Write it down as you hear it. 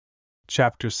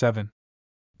Chapter 7.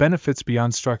 Benefits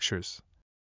Beyond Structures.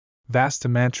 Vastu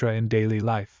Mantra in Daily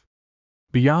Life.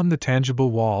 Beyond the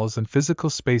tangible walls and physical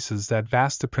spaces that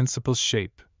Vastu principles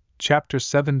shape, Chapter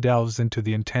 7 delves into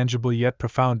the intangible yet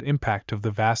profound impact of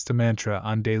the Vastu Mantra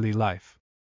on daily life.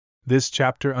 This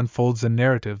chapter unfolds a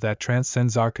narrative that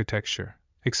transcends architecture,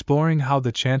 exploring how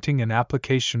the chanting and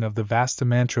application of the Vastu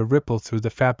Mantra ripple through the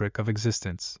fabric of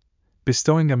existence,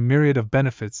 bestowing a myriad of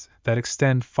benefits that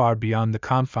extend far beyond the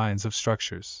confines of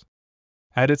structures.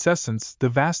 At its essence, the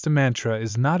Vastu Mantra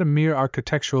is not a mere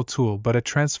architectural tool but a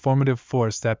transformative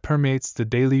force that permeates the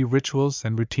daily rituals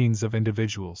and routines of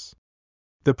individuals.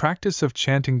 The practice of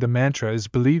chanting the mantra is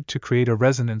believed to create a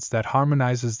resonance that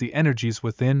harmonizes the energies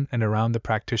within and around the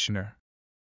practitioner.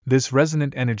 This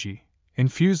resonant energy,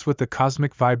 infused with the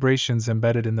cosmic vibrations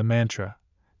embedded in the mantra,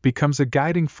 becomes a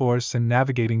guiding force in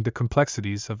navigating the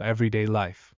complexities of everyday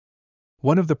life.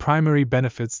 One of the primary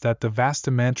benefits that the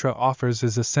Vastu Mantra offers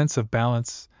is a sense of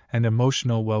balance and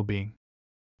emotional well-being.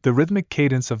 The rhythmic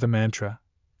cadence of the mantra,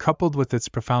 coupled with its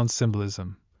profound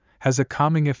symbolism, has a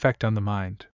calming effect on the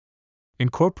mind.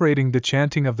 Incorporating the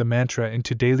chanting of the mantra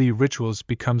into daily rituals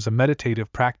becomes a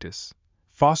meditative practice,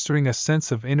 fostering a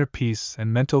sense of inner peace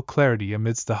and mental clarity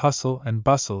amidst the hustle and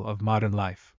bustle of modern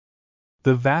life.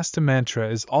 The Vastu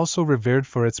Mantra is also revered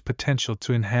for its potential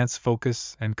to enhance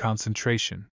focus and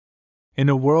concentration. In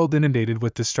a world inundated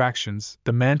with distractions,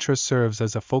 the mantra serves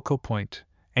as a focal point,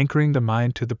 anchoring the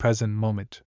mind to the present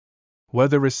moment.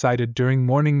 Whether recited during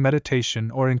morning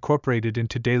meditation or incorporated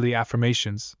into daily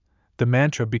affirmations, the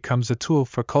mantra becomes a tool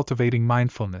for cultivating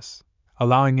mindfulness,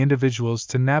 allowing individuals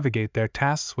to navigate their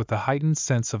tasks with a heightened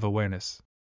sense of awareness.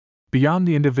 Beyond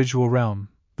the individual realm,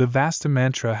 the Vastu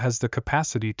Mantra has the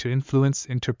capacity to influence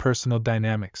interpersonal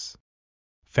dynamics.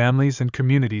 Families and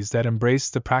communities that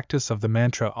embrace the practice of the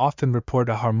mantra often report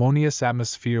a harmonious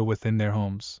atmosphere within their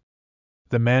homes.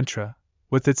 The mantra,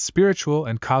 with its spiritual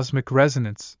and cosmic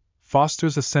resonance,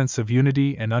 fosters a sense of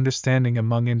unity and understanding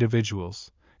among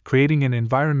individuals, creating an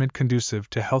environment conducive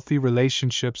to healthy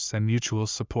relationships and mutual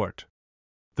support.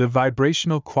 The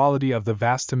vibrational quality of the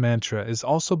Vastu Mantra is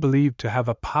also believed to have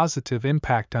a positive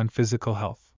impact on physical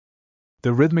health.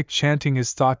 The rhythmic chanting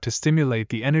is thought to stimulate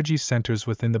the energy centers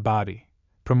within the body,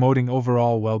 promoting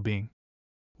overall well-being.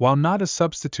 While not a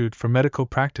substitute for medical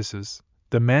practices,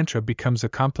 the mantra becomes a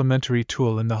complementary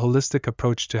tool in the holistic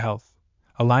approach to health,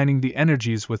 aligning the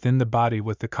energies within the body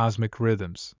with the cosmic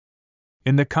rhythms.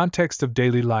 In the context of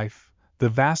daily life, the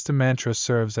Vastu Mantra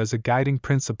serves as a guiding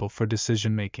principle for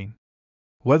decision-making.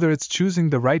 Whether it's choosing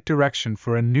the right direction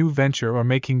for a new venture or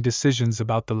making decisions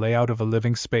about the layout of a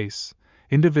living space,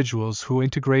 individuals who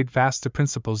integrate Vastu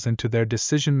principles into their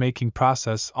decision-making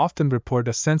process often report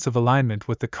a sense of alignment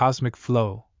with the cosmic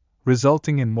flow,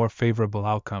 resulting in more favorable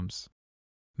outcomes.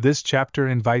 This chapter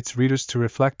invites readers to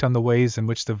reflect on the ways in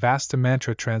which the Vastu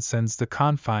Mantra transcends the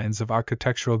confines of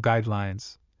architectural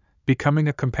guidelines, becoming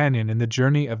a companion in the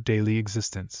journey of daily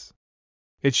existence.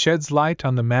 It sheds light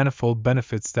on the manifold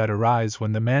benefits that arise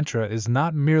when the mantra is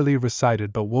not merely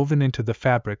recited but woven into the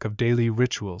fabric of daily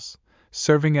rituals,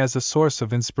 serving as a source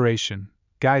of inspiration,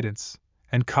 guidance,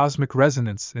 and cosmic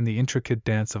resonance in the intricate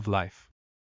dance of life.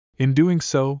 In doing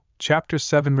so, Chapter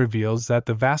 7 reveals that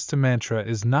the Vastu Mantra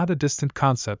is not a distant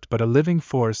concept but a living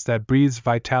force that breathes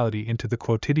vitality into the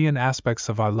quotidian aspects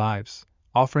of our lives,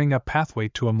 offering a pathway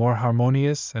to a more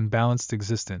harmonious and balanced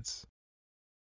existence.